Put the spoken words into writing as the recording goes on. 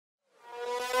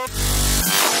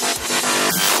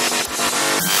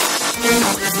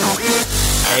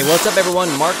Hey, what's up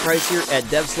everyone? Mark Price here at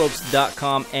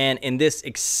devslopes.com, and in this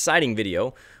exciting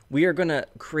video, we are going to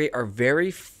create our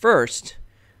very first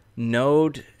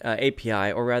Node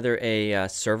API, or rather a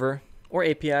server or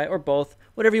API or both,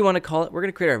 whatever you want to call it. We're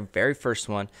going to create our very first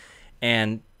one,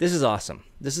 and this is awesome.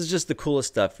 This is just the coolest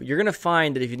stuff. You're going to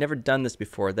find that if you've never done this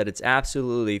before, that it's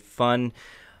absolutely fun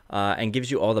and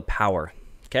gives you all the power.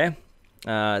 Okay,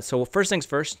 so first things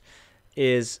first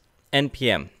is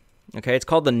NPM. Okay, it's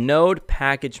called the Node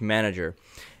Package Manager.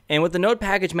 And what the Node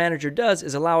Package Manager does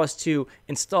is allow us to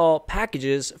install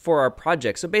packages for our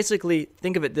project. So basically,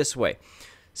 think of it this way.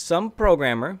 Some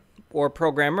programmer or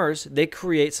programmers, they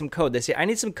create some code. They say, I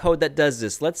need some code that does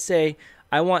this. Let's say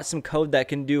I want some code that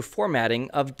can do formatting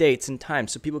of dates and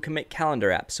times so people can make calendar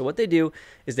apps. So what they do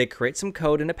is they create some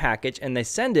code in a package and they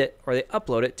send it or they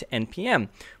upload it to NPM,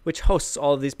 which hosts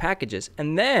all of these packages.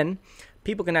 And then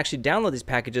people can actually download these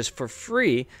packages for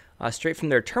free straight from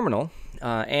their terminal,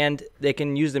 and they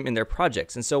can use them in their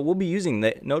projects. And so we'll be using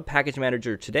the Node Package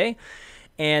Manager today.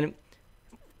 And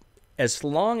as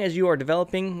long as you are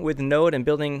developing with Node and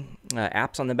building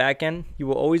apps on the back end, you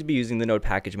will always be using the Node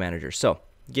Package Manager. So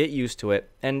get used to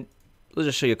it. And let's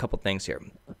just show you a couple things here.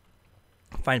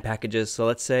 Find packages. So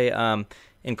let's say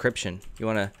encryption. You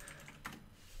want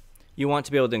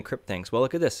to be able to encrypt things. Well,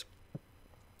 look at this.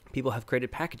 People have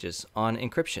created packages on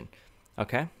encryption.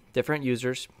 Okay, different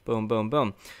users, boom, boom,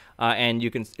 boom. And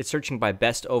it's searching by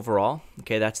best overall.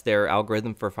 Okay, that's their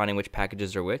algorithm for finding which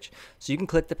packages are which. So you can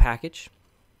click the package,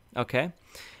 okay,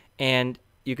 and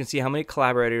you can see how many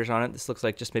collaborators on it. This looks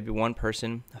like just maybe one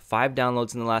person, 5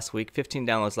 downloads in the last week, 15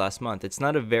 downloads last month. It's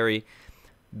not a very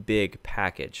big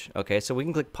package, okay? So we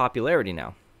can click popularity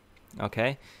now,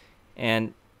 okay?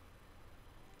 And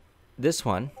this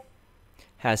one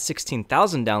has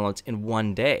 16,000 downloads in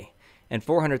one day and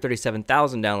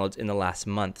 437,000 downloads in the last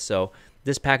month. So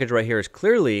this package right here is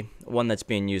clearly one that's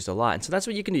being used a lot. And so that's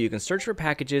what you can do. You can search for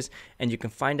packages and you can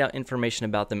find out information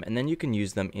about them, and then you can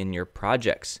use them in your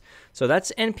projects. So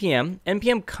that's NPM.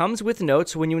 NPM comes with Node,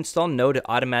 so when you install Node, it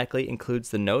automatically includes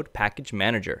the Node Package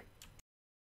Manager.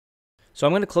 So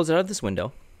I'm going to close out of this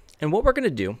window, and what we're going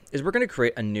to do is we're going to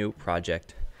create a new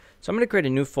project. So I'm going to create a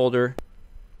new folder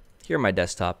here on my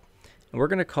desktop, and we're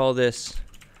going to call this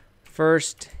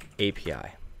First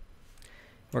API.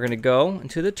 We're going to go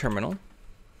into the terminal,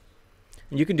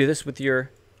 and you can do this with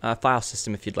your file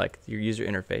system if you'd like, your user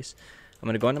interface. I'm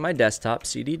going to go into my desktop,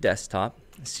 cd desktop,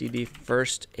 cd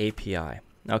first API.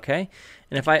 Okay,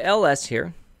 and if I ls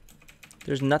here,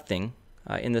 there's nothing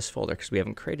in this folder because we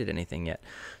haven't created anything yet.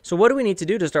 So what do we need to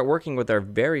do to start working with our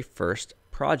very first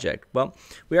project? Well,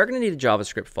 we are going to need a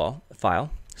JavaScript file.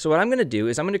 So what I'm going to do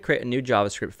is I'm going to create a new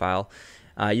JavaScript file.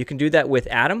 You can do that with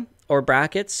Atom or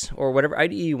brackets or whatever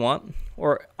IDE you want,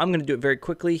 or I'm going to do it very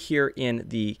quickly here in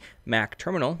the Mac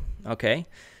terminal. Okay,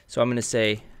 so I'm going to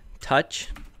say touch,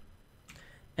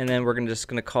 and then we're just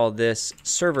going to call this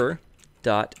server.js.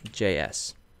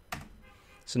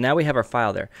 So now we have our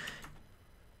file there,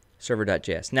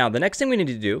 server.js. Now the next thing we need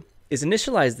to do is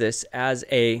initialize this as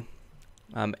a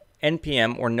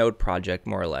NPM or Node project,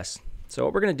 more or less. So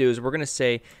what we're going to do is we're going to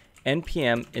say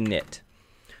npm init.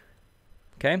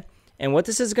 Okay, and what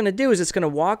this is going to do is it's going to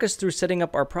walk us through setting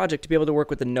up our project to be able to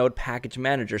work with the Node Package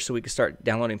Manager so we can start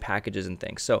downloading packages and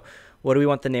things. So what do we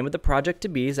want the name of the project to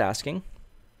be is asking.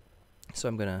 So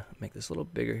I'm going to make this a little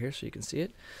bigger here so you can see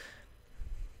it.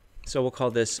 So we'll call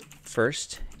this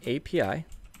First API.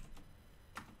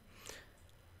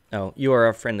 Oh,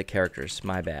 URL friendly characters,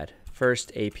 my bad.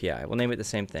 First API. We'll name it the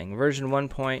same thing. Version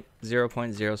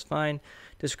 1.0.0 is fine.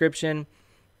 Description.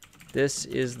 This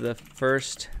is the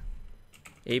first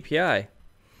API.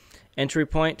 Entry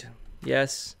point.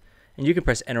 Yes. And you can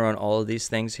press enter on all of these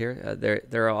things here.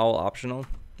 They're all optional.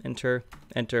 Enter.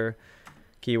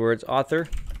 Keywords. Author.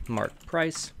 Mark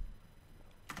Price.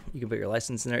 You can put your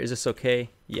license in there. Is this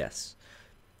okay? Yes.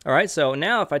 All right. So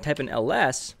now if I type in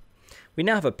ls, we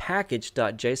now have a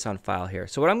package.json file here.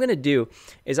 So what I'm going to do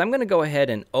is I'm going to go ahead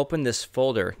and open this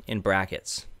folder in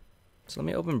brackets. So let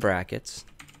me open brackets.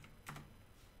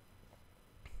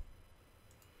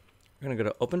 We're going to go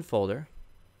to open folder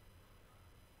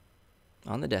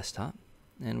on the desktop,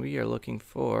 and we are looking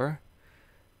for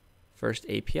First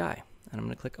API, and I'm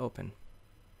going to click open.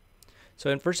 So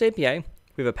in First API,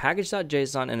 we have a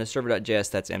package.json and a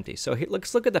server.js that's empty. So here,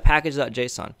 let's look at the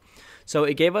package.json. So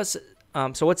it gave us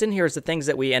so what's in here is the things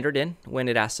that we entered in when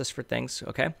it asked us for things,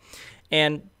 okay?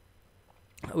 And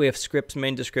we have scripts,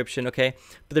 main description, okay?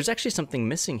 But there's actually something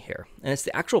missing here, and it's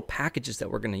the actual packages that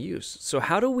we're going to use. So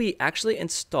how do we actually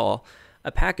install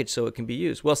a package so it can be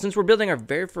used? Well, since we're building our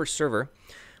very first server,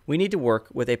 we need to work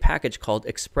with a package called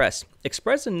Express.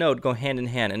 Express and Node go hand in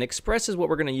hand, and Express is what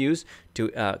we're going to use to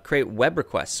create web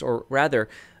requests, or rather,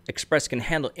 Express can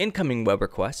handle incoming web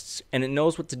requests, and it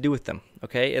knows what to do with them.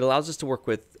 Okay, it allows us to work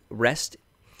with REST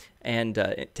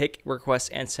and take requests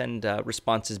and send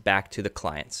responses back to the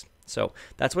clients. So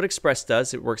that's what Express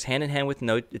does. It works hand in hand with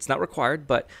Node. It's not required,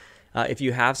 but if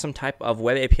you have some type of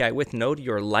web API with Node,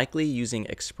 you're likely using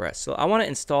Express. So I want to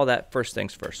install that first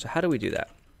things first. So how do we do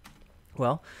that?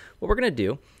 Well, what we're going to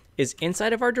do is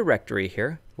inside of our directory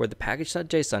here, where the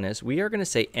package.json is, we are going to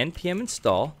say npm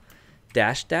install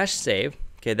 --save.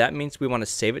 Okay, that means we want to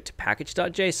save it to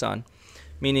package.json,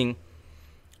 meaning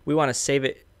we want to save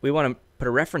it, we want to put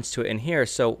a reference to it in here.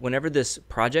 So whenever this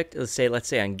project, let's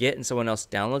say on Git and someone else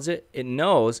downloads it, it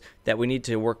knows that we need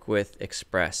to work with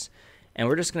Express. And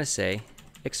we're just going to say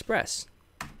Express.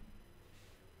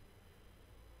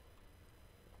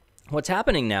 What's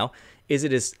happening now is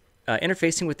it is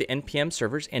interfacing with the NPM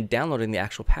servers and downloading the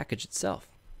actual package itself.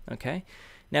 Okay.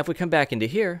 Now if we come back into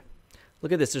here,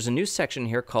 look at this. There's a new section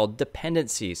here called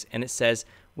dependencies, and it says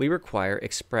we require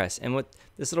Express. And what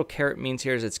this little caret means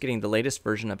here is it's getting the latest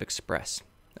version of Express.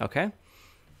 Okay.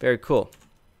 Very cool.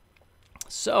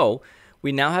 So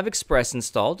we now have Express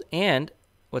installed, and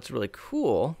what's really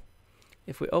cool,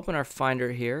 if we open our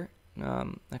Finder here,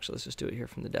 actually let's just do it here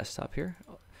from the desktop here.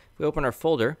 If we open our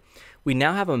folder, we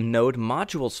now have a Node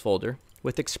modules folder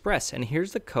with Express, and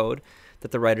here's the code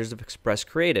that the writers of Express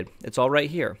created. It's all right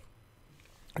here.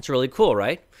 It's really cool,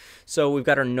 right? So we've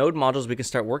got our Node modules, we can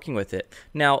start working with it.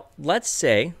 Now, let's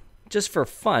say, just for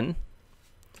fun,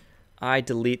 I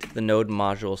delete the Node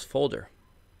modules folder.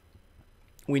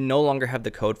 We no longer have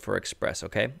the code for Express,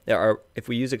 okay? If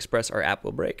we use Express, our app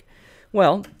will break.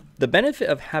 Well, the benefit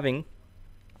of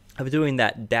doing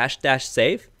that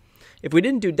 --save, if we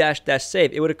didn't do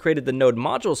 --save, it would have created the Node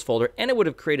modules folder, and it would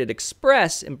have created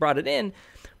Express and brought it in,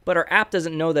 but our app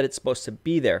doesn't know that it's supposed to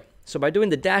be there. So by doing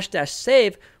the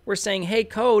 --save, we're saying, hey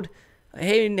code,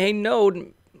 hey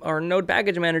Node, or Node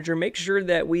package manager, make sure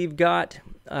that we've got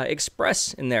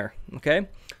Express in there, okay?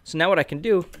 So now what I can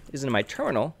do is in my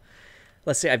terminal,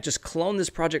 let's say I've just cloned this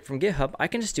project from GitHub, I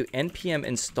can just do npm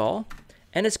install,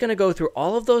 and it's going to go through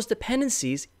all of those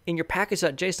dependencies in your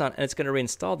package.json, and it's going to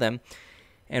reinstall them.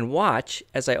 And watch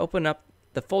as I open up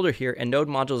the folder here, and Node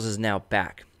modules is now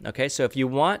back. Okay, so if you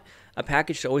want a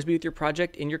package to always be with your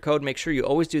project in your code, make sure you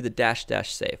always do the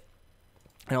 --save.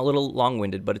 And a little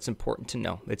long-winded, but it's important to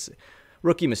know. It's a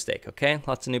rookie mistake, okay?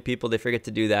 Lots of new people, they forget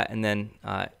to do that, and then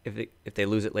if they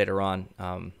lose it later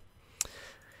on,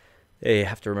 they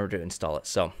have to remember to install it.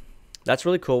 So that's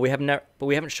really cool. But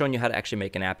we haven't shown you how to actually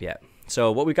make an app yet.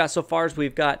 So what we've got so far is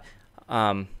we've got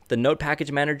the Node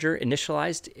package manager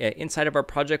initialized inside of our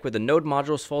project with a Node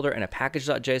modules folder and a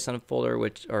package.json folder,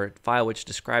 or file, which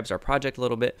describes our project a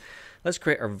little bit. Let's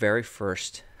create our very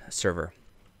first server.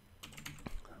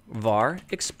 Var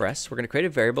express. We're going to create a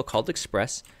variable called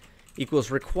express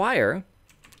equals require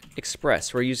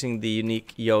express. We're using the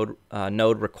unique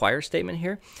node require statement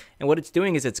here, and what it's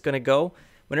doing is it's going to go.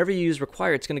 Whenever you use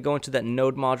require, it's going to go into that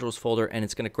Node modules folder, and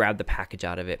it's going to grab the package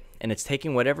out of it, and it's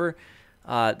taking whatever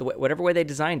way they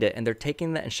designed it, and they're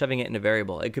taking that and shoving it in a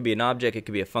variable. It could be an object, it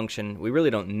could be a function. We really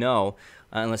don't know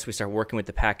unless we start working with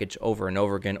the package over and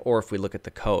over again, or if we look at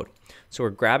the code. So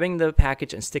we're grabbing the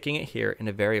package and sticking it here in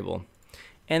a variable.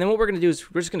 And then what we're going to do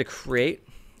is we're just going to create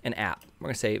an app. We're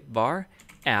going to say var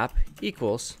app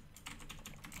equals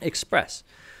express.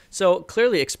 So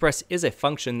clearly express is a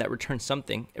function that returns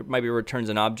something. It maybe returns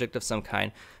an object of some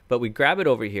kind, but we grab it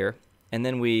over here, and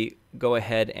then we go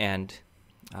ahead and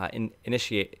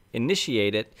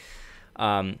initiate it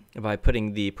by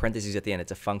putting the parentheses at the end.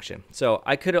 It's a function. So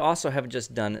I could also have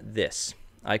just done this.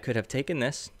 I could have taken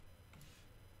this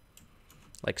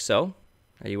like so.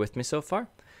 Are you with me so far?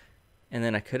 And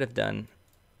then I could have done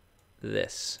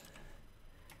this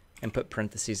and put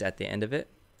parentheses at the end of it,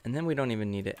 and then we don't even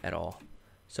need it at all.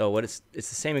 So it's the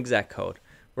same exact code.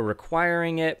 We're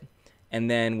requiring it, and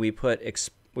then we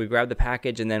grab the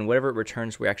package, and then whatever it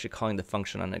returns, we're actually calling the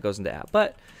function on it. It goes into app.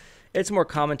 But it's more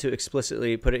common to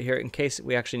explicitly put it here in case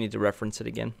we actually need to reference it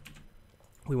again.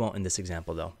 We won't in this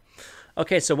example, though.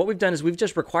 Okay, so what we've done is we've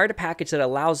just required a package that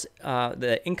allows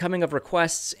the incoming of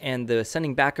requests and the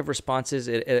sending back of responses.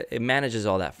 It manages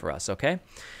all that for us, okay?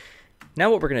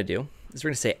 Now what we're going to do is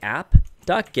we're going to say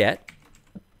app.get,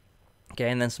 okay,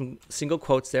 and then some single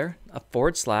quotes there, a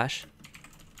 /,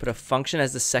 put a function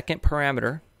as the second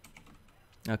parameter,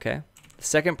 okay? The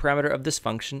second parameter of this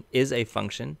function is a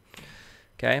function,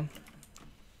 okay?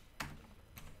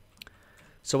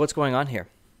 So what's going on here?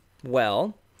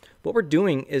 Well, what we're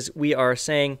doing is we are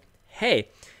saying, hey,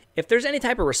 if there's any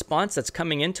type of response that's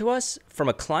coming into us from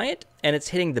a client and it's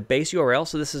hitting the base URL,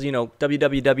 so this is,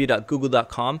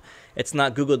 www.google.com. It's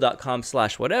not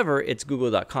google.com/whatever, it's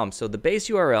google.com. So the base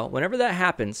URL, whenever that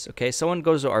happens, okay, someone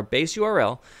goes to our base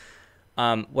URL,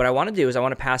 what I want to do is I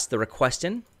want to pass the request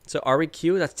in. So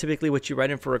req, that's typically what you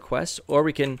write in for requests, or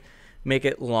we can make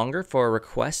it longer for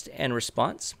request and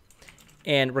response.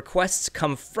 And requests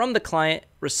come from the client,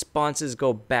 responses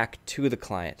go back to the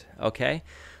client, okay?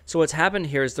 So what's happened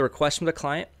here is the request from the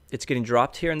client, it's getting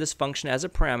dropped here in this function as a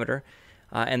parameter,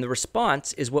 and the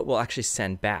response is what we'll actually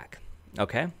send back,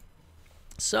 okay?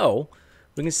 So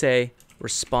we can say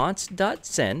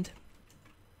response.send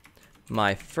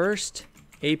my first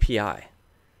API,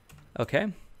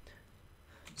 okay?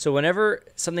 So whenever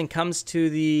something comes to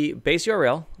the base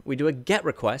URL, we do a get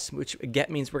request, which get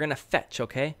means we're going to fetch,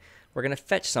 okay? We're going to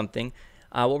fetch something.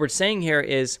 What we're saying here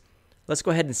is, let's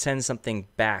go ahead and send something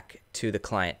back to the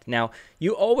client. Now,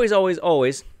 you always have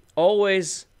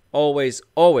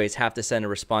to send a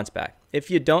response back. If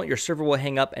you don't, your server will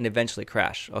hang up and eventually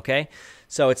crash, okay?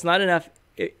 So it's not enough,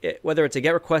 whether it's a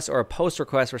get request or a post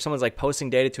request where someone's like posting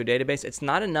data to a database, it's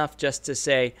not enough just to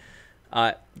say,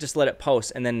 just let it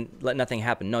post and then let nothing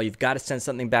happen. No, you've got to send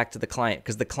something back to the client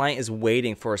because the client is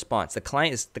waiting for a response. The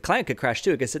client could crash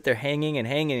too. It could sit there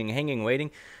hanging,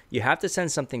 waiting. You have to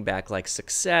send something back like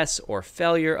success or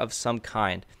failure of some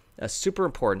kind. Super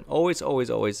important. Always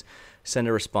send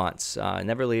a response.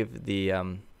 Never leave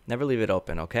it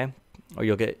open, okay? Or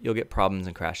you'll get problems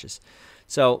and crashes.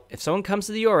 So if someone comes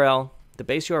to the URL, the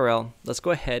base URL, let's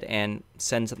go ahead and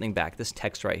send something back. This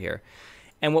text right here.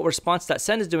 And what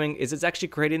response.send is doing is it's actually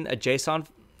creating a JSON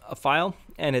file,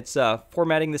 and it's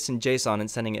formatting this in JSON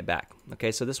and sending it back.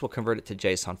 Okay, so this will convert it to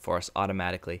JSON for us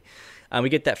automatically. We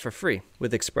get that for free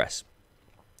with Express.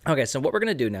 Okay, so what we're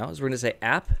going to do now is we're going to say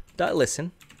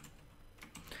app.listen.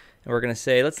 And we're going to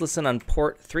say, let's listen on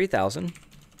port 3000.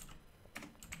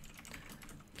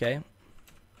 Okay.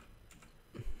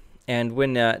 And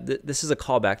when this is a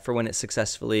callback for when it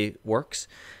successfully works.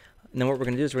 And then what we're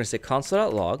going to do is we're going to say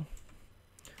console.log.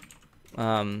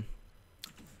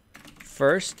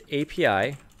 First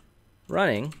API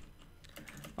running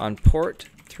on port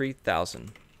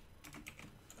 3000.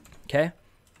 Okay.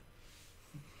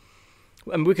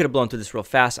 I mean, we could have blown through this real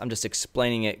fast. I'm just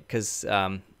explaining it because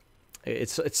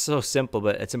it's so simple,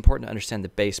 but it's important to understand the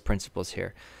base principles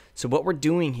here. So what we're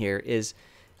doing here is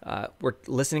we're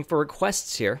listening for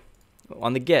requests here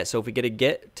on the get. So if we get a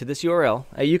get to this URL,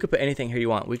 you could put anything here you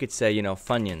want. We could say,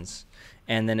 Funyuns,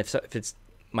 and then if it's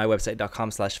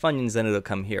mywebsite.com/Funyuns, then it'll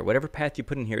come here. Whatever path you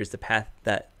put in here is the path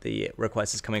that the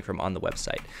request is coming from on the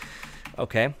website,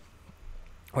 okay,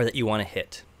 or that you want to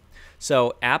hit.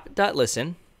 So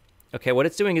app.listen, okay, what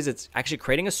it's doing is it's actually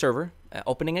creating a server,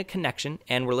 opening a connection,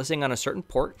 and we're listening on a certain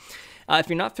port. If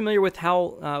you're not familiar with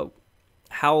how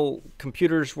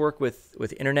computers work with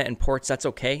internet and ports, that's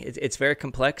okay. It's very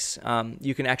complex.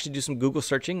 You can actually do some Google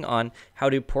searching on how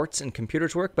do ports and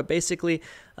computers work, but basically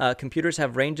computers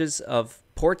have ranges of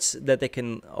ports that they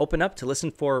can open up to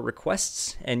listen for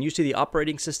requests, and usually the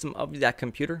operating system of that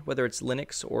computer, whether it's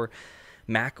Linux or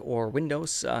Mac or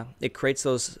Windows, it creates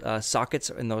those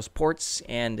sockets in those ports,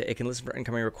 and it can listen for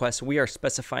incoming requests. We are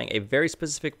specifying a very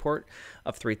specific port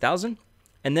of 3000.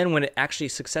 And then when it actually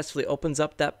successfully opens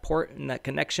up that port and that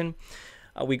connection,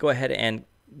 we go ahead and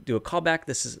do a callback.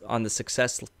 This is on the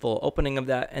successful opening of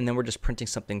that, and then we're just printing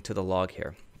something to the log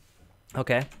here.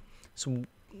 Okay, so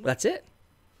that's it.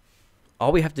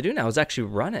 All we have to do now is actually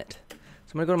run it. So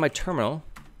I'm going to go to my terminal.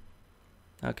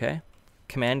 Okay,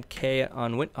 Command K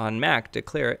on Mac to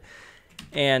clear it.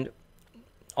 And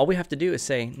all we have to do is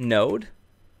say node.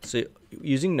 So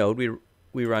using node,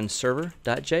 we run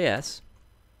server.js.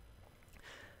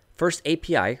 First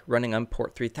API running on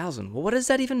port 3000. Well, what does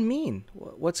that even mean?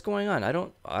 What's going on? I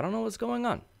don't know what's going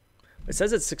on. It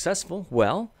says it's successful.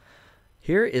 Well,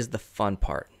 here is the fun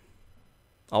part.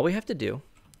 All we have to do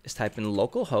is type in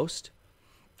localhost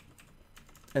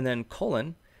and then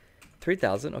colon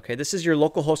 3000. Okay, this is your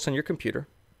local host on your computer.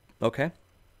 Okay,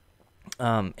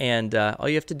 and all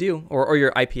you have to do, or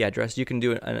your IP address, you can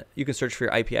do it. You can search for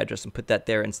your IP address and put that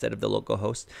there instead of the local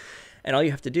host. And all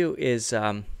you have to do is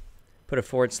put a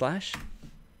 /,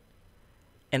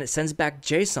 and it sends back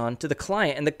JSON to the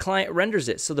client, and the client renders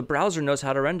it, so the browser knows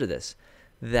how to render this.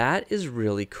 That is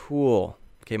really cool.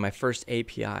 Okay, my first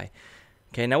API.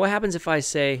 Okay, now what happens if I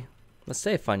say, let's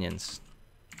say Funyuns?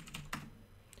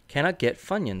 Cannot get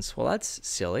Funyuns. Well, that's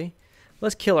silly.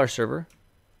 Let's kill our server.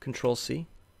 Control C.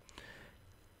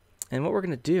 And what we're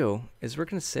going to do is we're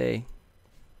going to say,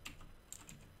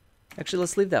 actually,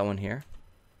 let's leave that one here.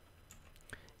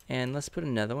 And let's put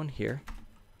another one here.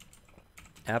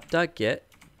 app.get.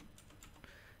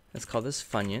 Let's call this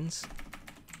Funyuns.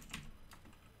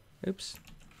 Oops.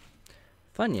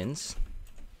 Funyuns.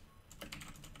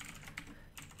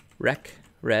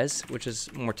 Res, which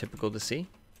is more typical to see.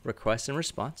 Request and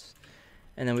response.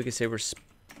 And then we can say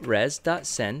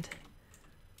res.send.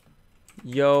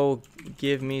 Yo,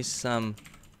 give me some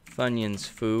Funyuns,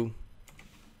 foo.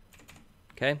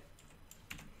 Okay.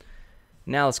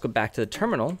 Now let's go back to the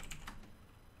terminal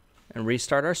and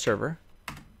restart our server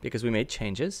because we made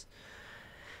changes.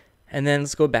 And then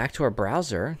let's go back to our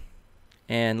browser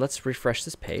and let's refresh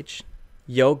this page.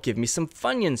 Yo, give me some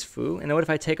Funyuns, foo. And then what if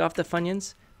I take off the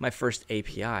Funyuns? My first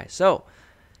API. So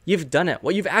you've done it.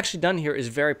 What you've actually done here is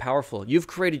very powerful. You've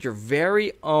created your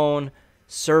very own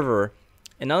server.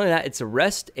 And not only that, it's a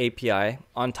REST API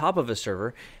on top of a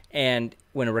server. And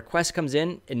when a request comes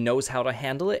in, it knows how to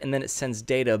handle it. And then it sends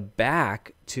data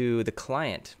back to the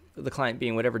client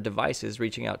being whatever device is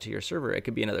reaching out to your server. It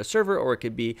could be another server, or it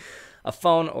could be a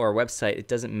phone or a website. It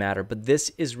doesn't matter. But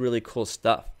this is really cool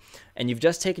stuff. And you've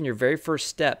just taken your very first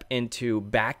step into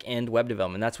back-end web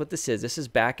development. That's what this is. This is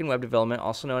back-end web development,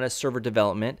 also known as server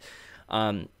development.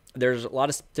 There's a lot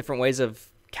of different ways of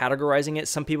categorizing it.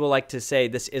 Some people like to say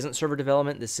this isn't server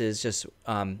development. This is just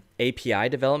API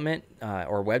development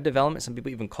or web development. Some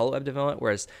people even call it web development,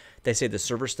 whereas they say the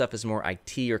server stuff is more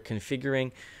IT or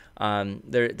configuring.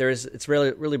 It's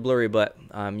really blurry, but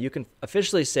you can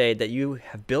officially say that you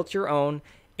have built your own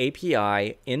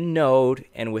API in Node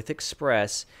and with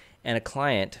Express, and a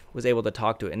client was able to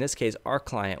talk to it. In this case, our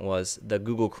client was the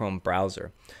Google Chrome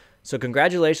browser. So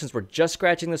congratulations, we're just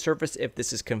scratching the surface. If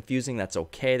this is confusing, that's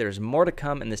okay. There's more to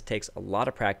come, and this takes a lot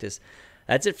of practice.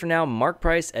 That's it for now. Mark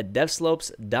Price at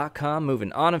devslopes.com,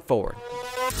 moving on and forward.